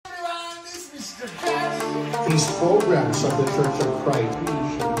These programs of the Church of Christ,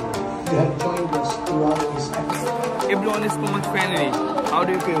 you have joined us throughout this episode. Everyone is so much friendly. How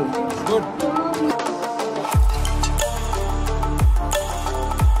do you feel? Good.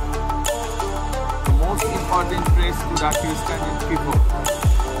 The most important phrase to that Christian people.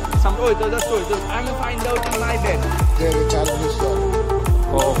 I'm gonna find out in my bed.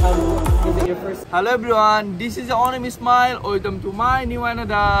 Hello everyone, this is Onim Ismail. Welcome to my new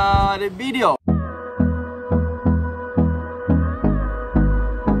another video.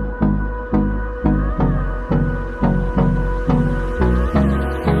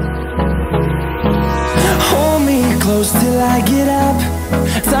 Hold me close till I get up.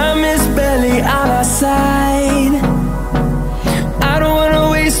 Time is barely on our side. I don't wanna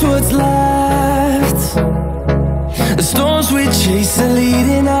waste what's left. The storms we chase are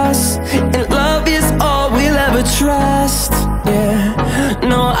leading us, and love is all we'll ever trust. Yeah,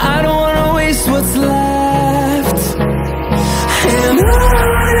 no, I don't wanna waste what's left. And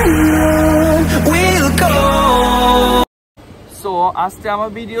on we'll go. So, আজকে আমার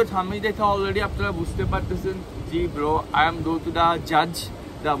video thumbnail দেখে already আপনারা বুঝতে পারতেছেন জি bro, I am going to the judge,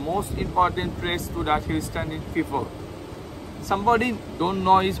 the most important phrase to the Christian people. Somebody don't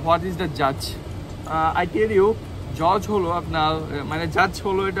know is what is the judge. I tell you, judge holo apnar mane judge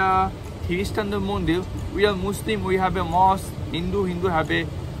holo eta খ্রিস্টানদের মন্দির. We are Muslim, we have a mosque. Hindu have a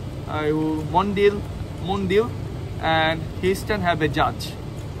মন্দির and Christian have a judge.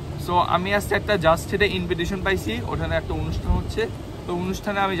 So আমি আজকে একটা just থেকে invitation পাইছি, ওখানে একটা অনুষ্ঠান হচ্ছে, তো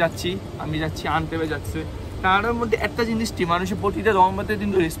অনুষ্ঠানে আমি যাচ্ছি আনতেবে যাচ্ছে। তার মধ্যে একটা জিনিসটি মানুষের প্রতিটা ধর্মতে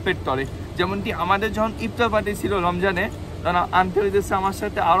কিন্তু রেসপেক্ট করে, যেমনটি আমাদের যখন ইফতার পার্টি ছিল রমজানে, তখন আনতে হইতেছে আমার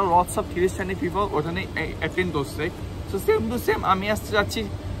সাথে আরও লটস অফ খ্রিস্টানি পিপল ওখানে অ্যাটেন্ড করছে। সো সেম টু সেম আমি আসতে যাচ্ছি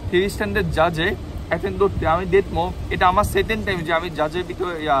খ্রিস্টানদের জাজে অ্যাটেন্ড করতে। আমি দেখবো এটা আমার সেকেন্ড টাইম যে আমি জাজের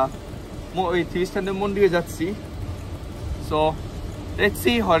ভিতরে ওই খ্রিস্টানদের মন্দিরে যাচ্ছি। So let's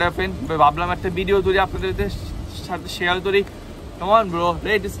see what happens. ভাবলাম একটা ভিডিও তৈরি আপনাদের সাথে শেয়ার করি। Come on bro,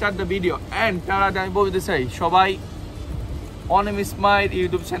 let's start the video. And তারা আমি বলতে চাই সবাই Anim Ismail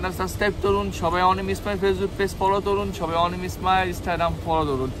YouTube channel subscribe করুন, সবাই Anim Ismail Facebook page follow করুন, সবাই অনিম ইসমাইল ইনস্টাগ্রাম ফলো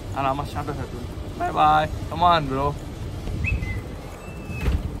করুন, আর আমার সাথে থাকুন। Bye bye. Come on bro.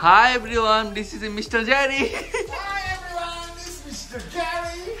 Hi everyone, this is Mr. Jerry. Hi everyone, this is Mr.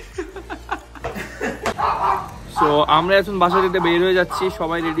 Jerry. So আমরা এখন বাসা থেকে বের হয়ে যাচ্ছি,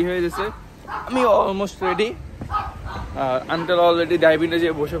 সবাই রেডি হয়ে গেছে, আমি অলমোস্ট রেডি। আঙ্কেল অলরেডি ডাইভিংয়ে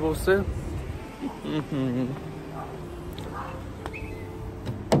যেয়ে বসে পড়ছে।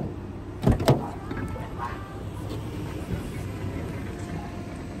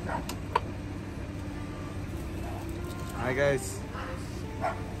 Hi guys.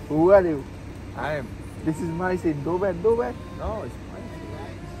 Who are you? I am. This is my seat. Go back. No, it's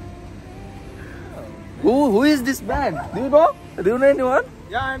Who is this man? Do you know? Do you know anyone?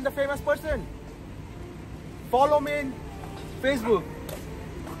 Yeah, I'm the famous person. Follow me in Facebook.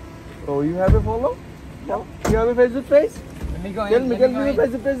 Oh, you have a follow? No. You have a Facebook page? Let me go Tell me your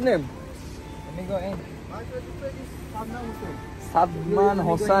Facebook page name. Let me go in. My Facebook page is Sadman Hussain. Sadman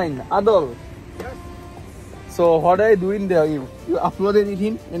Hussain. Adol. Yes. So what are you doing there? You upload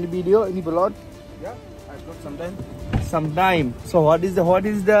anything? Any video? Any vlog? Yeah, I upload sometime. Sometime. So what is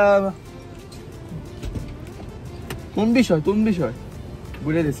the কোন বিষয়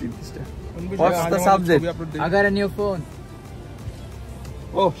বুঝে দিছি জিনিসটা। What's the subject? I got a new phone.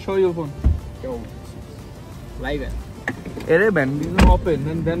 Oh, show your phone. Live it. Ere ben, you know, open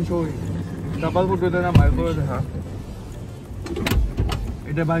and then show it. Double put it na micro দেখা।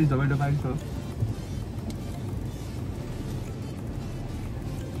 এটা বাইরে দাও।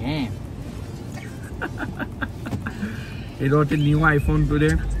 Yeah. He got a new iPhone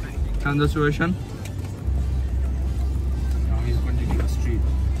today. Congratulations. Now he's going to give us treat.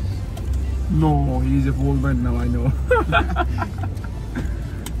 No, he's a old man now, I know.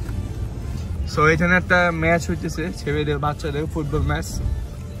 So এখানে একটা match হইতেছে, ছেলেদের বাচ্চাদের football match.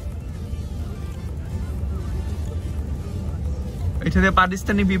 এখানে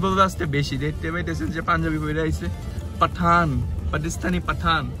পাকিস্তানি পিপল আসতে বেশি দেখতে পাইতেছেন, যে পাঞ্জাবি পরে আইছে, পাঠান, পাকিস্তানি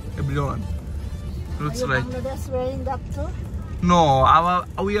পাঠান, everyone. Looks like. Bangladesh wearing that too? No,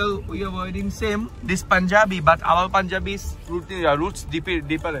 we are wearing same this Punjabi, but our Punjabi's roots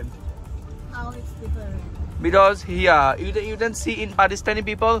different. How it's different? Because here you can see in Pakistani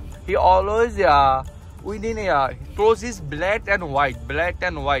people, he always within clothes is black and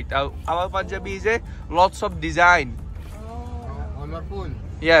white. Our Punjabi is a lots of design. Colorful.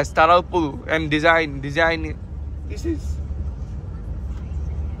 Yes, colorful and design. This is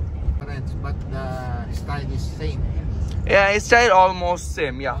Different, but the style is same. yeah, it's style almost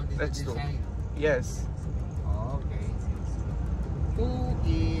same. Yeah, Only the that's true. design. Yes. Okay.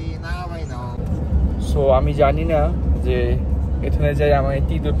 Okay, now I know. So আমি জানি না যে এখানে যাই আমায়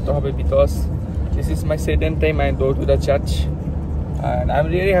কি করতে হবে because this is my second time I go to the church and I'm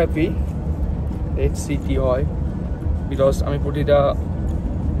really happy. Let's see কি হয় because আমি প্রতিটা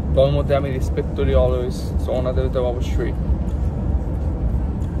ধর্মতে আমি রেসপেক্ট করি অলওয়েজ, সো ওনাদের তো অবশ্যই।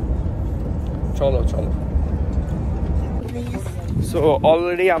 চলো চলো। সো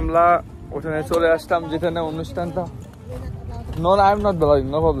অলরেডি আমরা ওখানে চলে আসলাম যেখানে অনুষ্ঠানটা। No I am not blogging,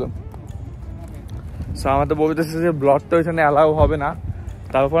 no problem. So আমাদের বলতেছে যে ব্লগটা ওইখানে অ্যালাউ হবে না,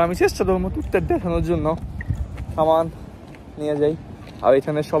 তারপর আমি চেষ্টা করবো টুকটাক দেখানোর জন্য সামান নিয়ে যাই। আর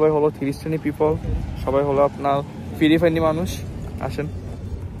এখানে সবাই হলো খ্রিস্টানি পিপল, সবাই হলো আপনার ফিলিপাইনি মানুষ। আসেন।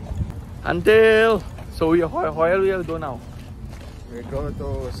 Until so where we will go now? We go to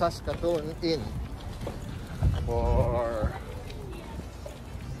Saskatoon Inn for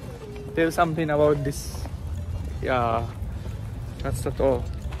Tell something about this. Yeah, that's the all.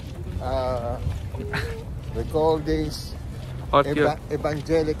 We call this What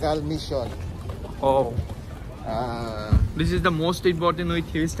evangelical mission. Oh, this is the most important with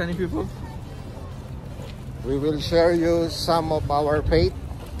Hristani people. We will share you some of our faith.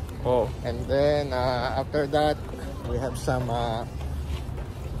 Oh, And then after that, we have some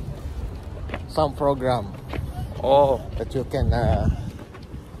program oh. that you can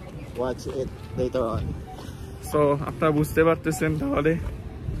watch it later on. So আপনারা বুঝতে পারতেছেন, তাহলে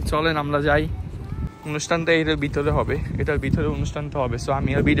চলেন আমরা যাই। অনুষ্ঠানটা এটার ভিতরে হবে, এটার ভিতরে অনুষ্ঠানটা হবে। সো আমি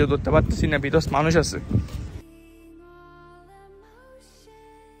আর ভিডিও করতে পারতেছি না বিকজ মানুষ আছে।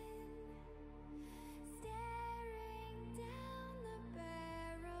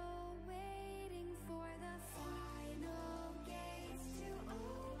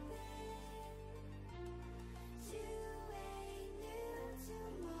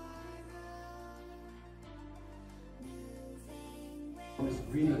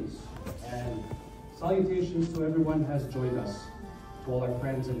 Greetings and salutations to everyone who has joined us. To all our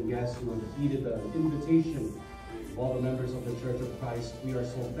friends and guests who have heeded the invitation of all the members of the Church of Christ, we are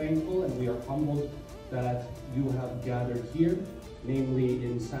so thankful and we are humbled that you have gathered here, namely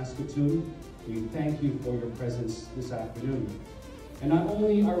in Saskatoon. We thank you for your presence this afternoon. And not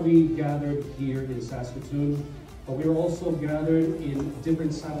only are we gathered here in Saskatoon, but we are also gathered in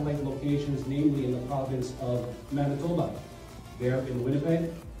different satellite locations, namely in the province of Manitoba, there in Winnipeg,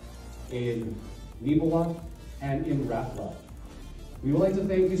 in Nibawak, and in Rathla. We would like to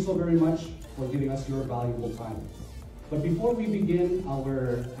thank you so very much for giving us your valuable time. But before we begin our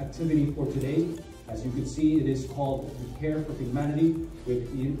activity for today, as you can see, it is called Care for Humanity with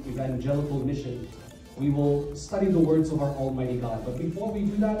Evangelical Mission. We will study the words of our Almighty God. But before we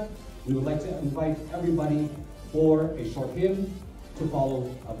do that, we would like to invite everybody for a short hymn to follow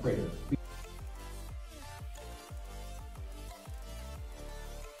a prayer.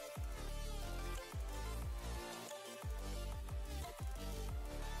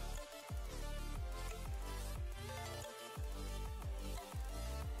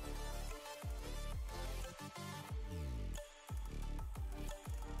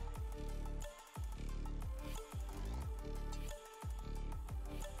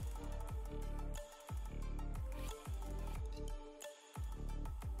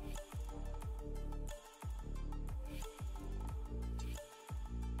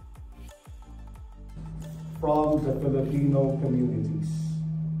 From the Filipino communities.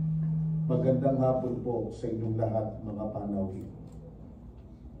 Magandang hapon po sa inyong lahat, mga panawin.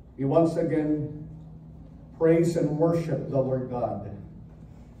 We once again praise and worship the Lord God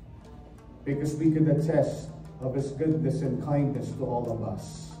because we can attest of His goodness and kindness to all of us.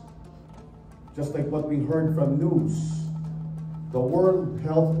 Just like what we heard from news, the World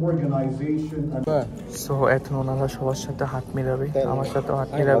Health Organization and so এখন ওনারা সবার সাথে হাত মিলাবে, আমার সাথেও হাত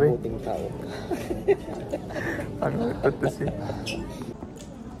মিলাবে। করতেছি।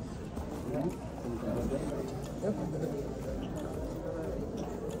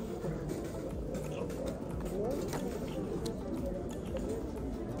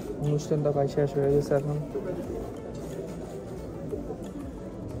 অনুষ্ঠানটা প্রায় শেষ হয়ে গেছে এখন।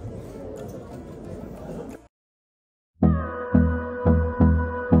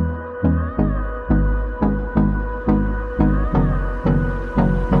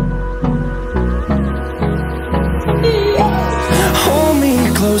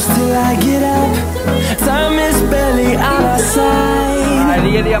 Close till I get up. Time is barely on our side.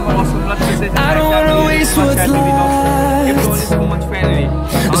 I don't wanna waste what's left.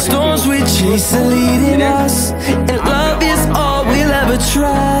 The storms we chase are leading us, and love is all we'll ever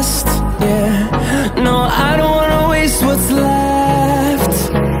trust. Yeah, no, I don't wanna waste what's left.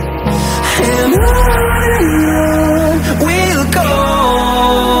 And on we'll go,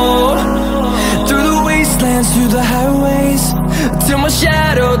 through the wastelands, through the highways, till my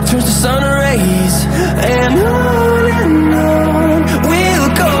shadow turns to sun rays. And on we'll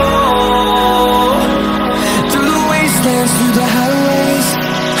go, through the wastelands, through the highways,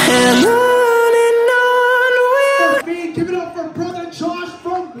 and on we'll Be give it up for Brother Josh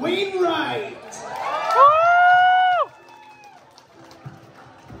from Wainwright.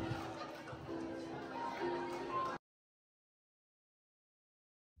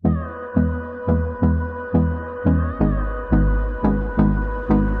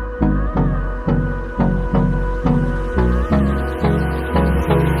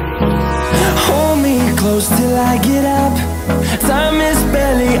 hold me close till I get up. Time is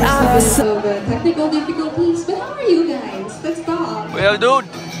barely on our side. Of technical difficulties, but how are you guys? Let's talk. Well, dude.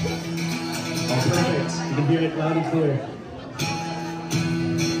 Perfect. You can hear it loud and clear.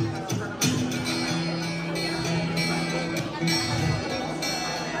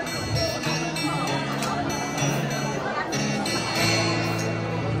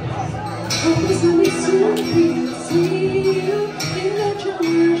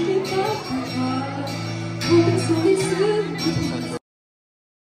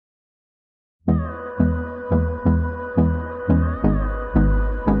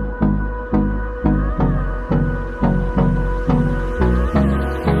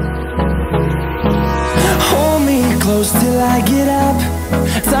 Hold me close till I get up.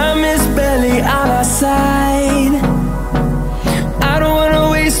 Time is barely on our side. I don't wanna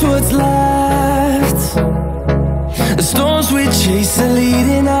waste what's left. The storms we chase are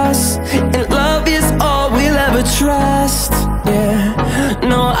leading us, and love is all we'll ever trust. Yeah,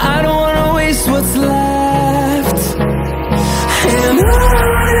 no, I don't wanna waste what's left. And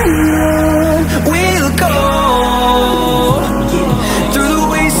on we'll go, through the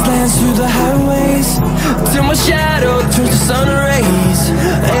wastelands, through the highways, till my shadow turns to sun rays.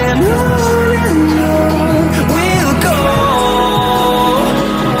 And on we'll go,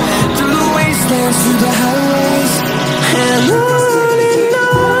 through the wastelands, through the highways, and on we'll go.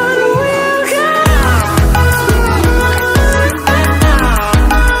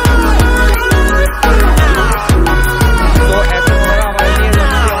 তো এখন ওরা আমার নিয়ে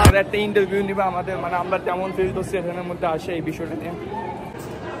যাচ্ছে আমাদের একটা interview নিবে আমাদের, মানে আমরা তেমন ফিল করছি এখানের মধ্যে আসে এই বিষয়টা নিয়ে।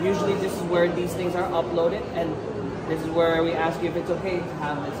 Usually this is where these things are uploaded, and this is where we ask you if it's okay to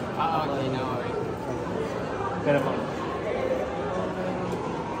have this uploaded. Okay, no worries.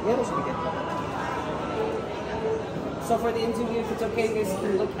 Yeah, this should be good. So for the interview, if it's okay, you guys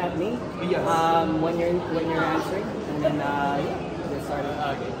can look at me Yes. when you're answering, and then yeah, get started.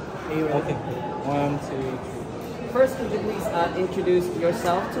 Okay. Are you ready? Okay. 1, 2, 3. First, could you please introduce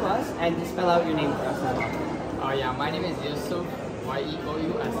yourself to us and just spell out your name for us as well? Oh yeah, my name is Yusuf,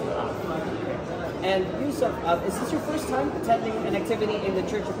 Y-E-O-U-S-U-F. And Yusuf, is this your first time attending an activity in the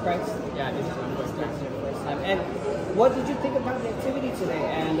Church of Christ? Yeah, this is my first time. First time. And what did you think about the activity today?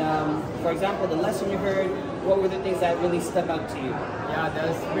 And for example, the lesson you heard, what were the things that really stuck out to you? Yeah, that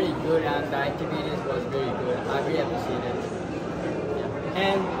was pretty good and the activities was very good. I really appreciate it.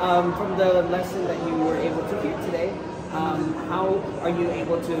 And from the lesson that you were able to hear today, how are you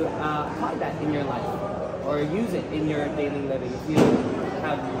able to apply that in your life or use it in your daily living if you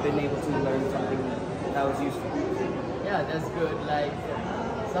have been able to learn something that was useful? Yeah, that's good. Like,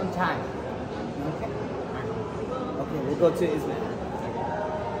 sometime. Okay. Okay, we'll go to Ismail.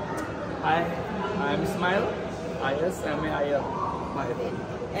 Hi, I'm Ismail. ISMAIL.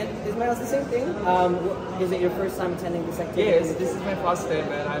 And Ismail, it's the same thing. Is it your first time attending this activity? Yes, this is my first time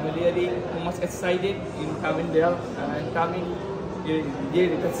and I'm really much excited in coming there and coming.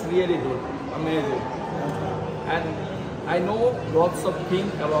 Really, that's really good, amazing. And I know lots of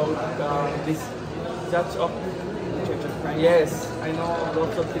things about this Church of Christ. Yes, I know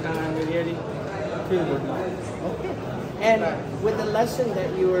lots of things and I'm really feel good now. Okay. And with the lesson that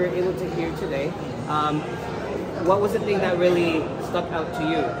you were able to hear today, what was the thing that really stuck out to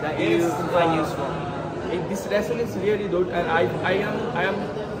you that you find useful? This lesson is really good, and I am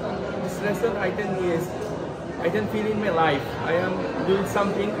this lesson. I can feel in my life. I am doing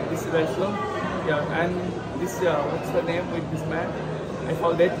something this lesson. Yeah, and this what's the name with this man? I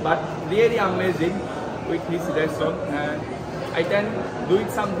forget, but really amazing with this lesson, and I can do it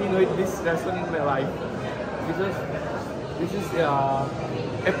something with this lesson in my life. This is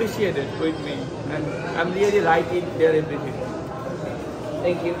appreciated with me, and I'm really liking their everything.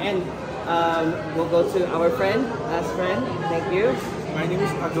 Thank you. And we'll go to our friend, last friend. Thank you. My name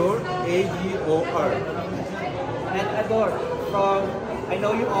is Ador, A-D-O-R. And Ador, I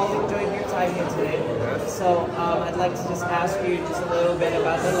know you all enjoyed your time here today. So I'd like to just ask you just a little bit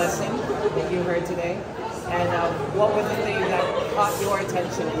about the lesson that you heard today, and what were the things that caught your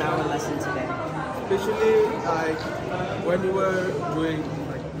attention in our lesson today? Especially like when we were doing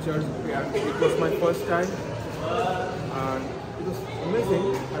like church prayer, it was my first time, and it was amazing.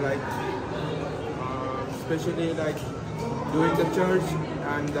 I liked, especially like doing the church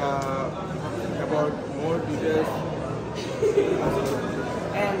and about more details.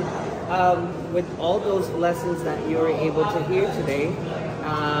 And with all those lessons that you were able to hear today,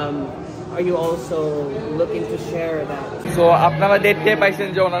 are you also looking to share that? So আপনারা দেখতে পাইছেন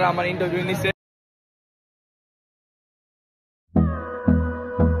যে ওনারা আমার interview নিছে।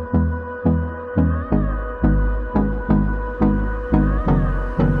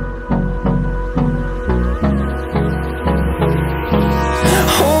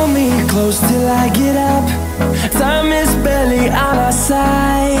 Close till I get up. Time is barely on our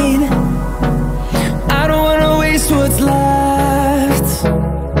side. I don't wanna waste what's left.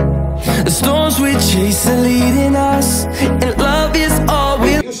 The storms we chase are leading us, and love is all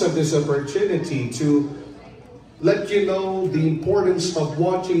we use of this opportunity to let you know the importance of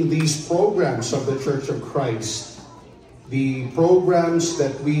watching these programs of the Church of Christ. The programs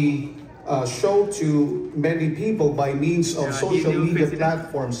that we show to many people by means of social media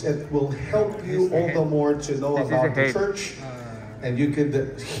platforms. It will help you all the more to know about the church, and you could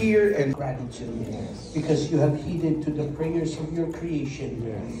hear and gratitude because you have heeded to the prayers of your creation.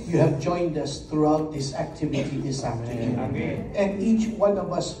 You have joined us throughout this activity this afternoon. And each one of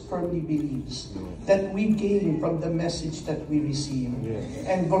us firmly believes that we gain from the message that we receive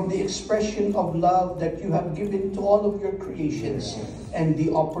and from the expression of love that you have given to all of your creations and the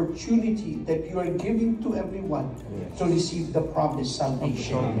opportunity that you are giving to everyone to receive the promised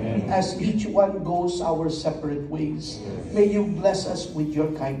salvation. As each one goes our separate ways, may you bless us with your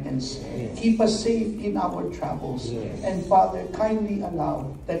kindness. Keep us safe in our travels. And Father, kindly allow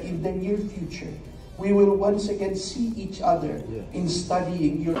that in the near future, we will once again see each other in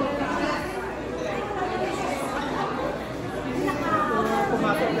studying your...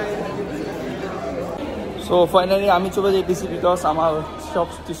 So finally আমি চলে যেতেছি because আমার সব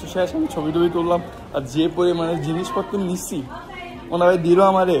কিছু শেষ, আমি ছবি টবি তুললাম, আর যে পরিমাণে জিনিসপত্র নিচ্ছি ওনারা দিল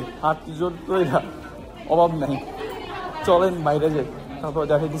আমারে হাত জোর তো এটা অভাব নাই। চলেন বাইরে যাই, তারপর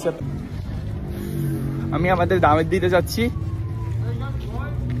দেখা দিচ্ছে। আমি আমাদের দামের দিতে যাচ্ছি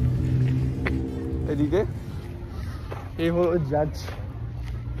এদিকে। এই হলো জাজ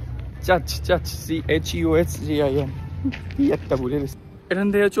CHUSGIN, কি একটা ভুলে গেছি। এখান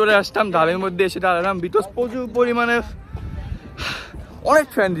থেকে চলে আসতাম, ধারের মধ্যে এসে দাঁড়ালাম বিকজ প্রচুর পরিমাণে অনেক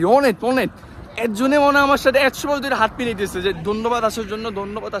ফ্রেন্ডলি, অনেক অনেক। এর জন্য মনে হয় আমার সাথে 100 বার ধরে হাত মিলিয়েছে যে ধন্যবাদ আসার জন্য,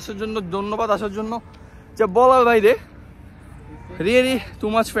 ধন্যবাদ আসার জন্য, ধন্যবাদ আসার জন্য, যা বলার বাইরে। Really too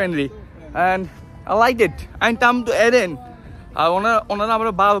much friendly and I like it. And time to Eden, আর ওনারা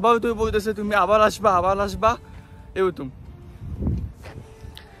আমরা বারবার তুই বলতেছে তুমি আবার আসবা, আবার আসবা, এরকম।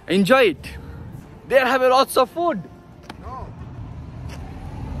 Enjoy it, there have a lots of food.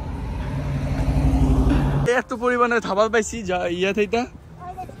 এত পরিমাণে খাবার পাইছি যা ইয়া থেকে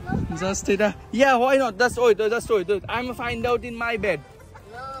জাস্ট এটা ইয়া হোয়াই নট জাস্ট ওই I am find out in my bed.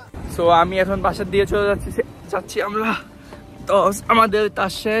 So আমি এখন বাসার দিয়ে চলে যাচ্ছি আমরা। তো আমাদের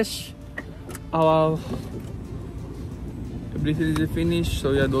কাজ শেষ, everything is finish, so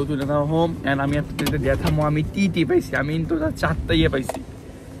yeah go to our home. And আমি আপনাদের দেখামো আমি টি পাইছি, আমি টোটাল 4টা ইয়ে পাইছি,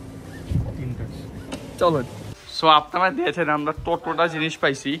 3টা। চলুন। সো আপনারা দেখেছেন আমরা টোটোটা জিনিস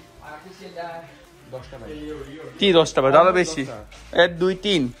পাইছি। 10টা পাই, দাদা বেশি। 1 2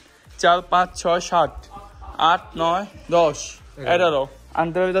 3 4 5 6 7 8 9 10 11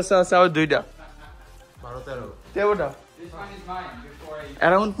 আনতে আছে আর 2টা 12 13টা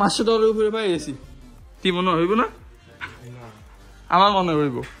অ্যারাউন্ড $500 উপরে পাই গেছি। কি মনে হইব না? আমার মনে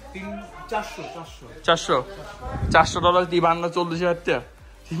হইব $400 টি বান্না $40,000 টাকা।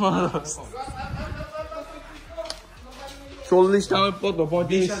 40 টাকার পর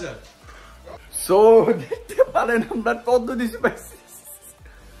 35,000। So দেখতে পারেন আমরা কত দিছি পাইছি।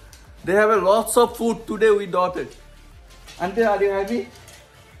 They have a lots of food today, we got it. Auntie, are you happy?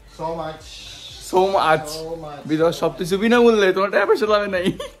 so much because সব কিছু বিনামূল্যে, তোমার টাকা পয়সা লাগে নাই।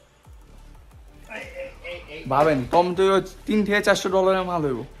 ভাবেন কম তো $300 থেকে $400 মাল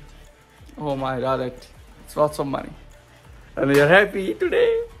হইব। Oh my god, it's lots of money and we are happy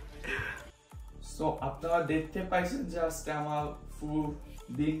today. So আপনারা দেখতে পাইছেন যে আজকে আমার ফুল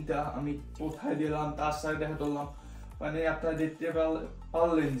দিনটা আমি কোথায় দিলাম তার সাথে দেখা করলাম। মানে আপনারা দেখতে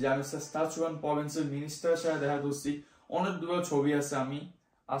পারলেন যে আমি সাসকাচুয়ান প্রভিন্সের মিনিস্টারের সাথে দেখা করছি। অনেকগুলো ছবি আছে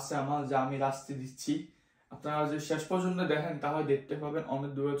আমার যা আমি রাস্তায় দিচ্ছি। আপনারা যদি শেষ পর্যন্ত দেখেন তাহলে দেখতে পাবেন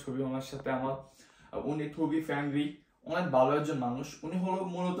অনেকগুলো ছবি ওনার সাথে আমার। উনি খুবই ফ্রেন্ডলি, অনেক ভালো একজন মানুষ। উনি হলো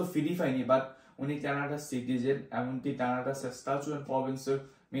মূলত ফিলিপাইনি, বাট উনি কানাডার সিটিজেন, এমনকি কানাডা সাসকাচুয়ান প্রভিন্সের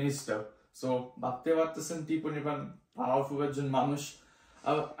মিনিস্টার। সো ভাবতে পারতেছেন কি পরিমাণ পাওয়ারফুল একজন মানুষ।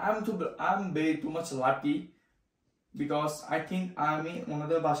 I'm way too much lucky because I think আমি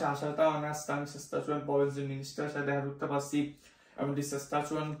ওনাদের বাসায় আসাটা আমি সাসকাচুয়ান প্রভিন্সের মিনিস্টারের সাথে দেখা করতে পারছি, এমনকি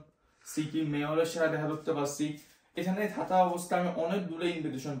সাসকাচুয়ান সিটি মেয়রের সাথে দেখা করতে পারছি। এখানে থাকা অবস্থায় আমি অনেক দূরে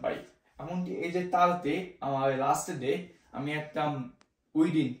ইনভিটেশন পাই, এমনকি এই যে কালকে আমার লাস্ট ডে আমি একটা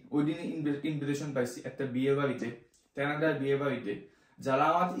ওইদিনে ইনভিটেশন পাইছি একটা বিয়ে বাড়িতে, কানাডার বিয়ে বাড়িতে। যারা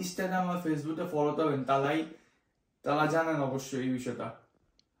আমার ইনস্টাগ্রাম আর ফেসবুকে ফলো করবেন তারা জানেন অবশ্যই এই বিষয়টা।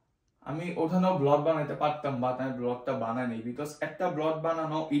 আমি ওখানেও ব্লগ বানাইতে পারতাম, বাট আমি ব্লগটা বানাইনি, বিকজ একটা ব্লগ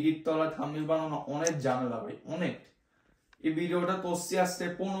বানানো, এডিট করা, থাম্বনেল বানানো অনেক ঝামেলা ভাই, অনেক। এই ভিডিওটা করছি আজকে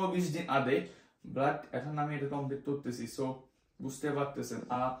 15-20 দিন আগে, বাট এখন আমি এটা কমপ্লিট করতেছি। সো বুঝতে পারতেছেন,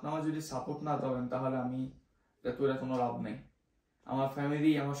 আর আপনারা যদি সাপোর্ট না করেন তাহলে আমি এটা কোনো লাভ নেই। আমার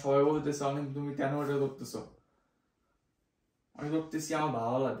ফ্যামিলি, আমার সবাই বলতেছে অনেক তুমি কেন এটা করতেছো, আমি করতেছি আমার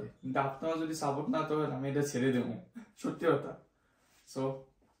ভালো লাগে, কিন্তু আপনারা যদি সাপোর্ট না করেন আমি এটা ছেড়ে দেবো, সত্যি কথা। সো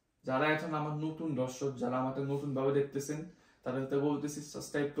যারা এখন আমার নতুন দর্শক, যারা আমাকে নতুন ভাবে দেখতেছেন, তাদেরকে বলতেছি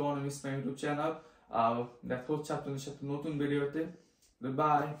সাবস্ক্রাইব করুন আমার ইউটিউব চ্যানেল। আর দেখা হচ্ছে আপনাদের সাথে নতুন ভিডিওতে।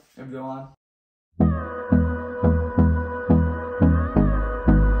 By everyone.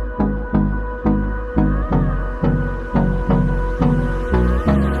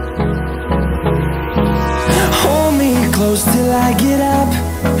 Close till I get up.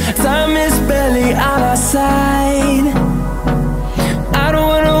 Time is barely on our side. I don't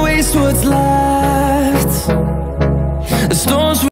wanna waste what's left. The storms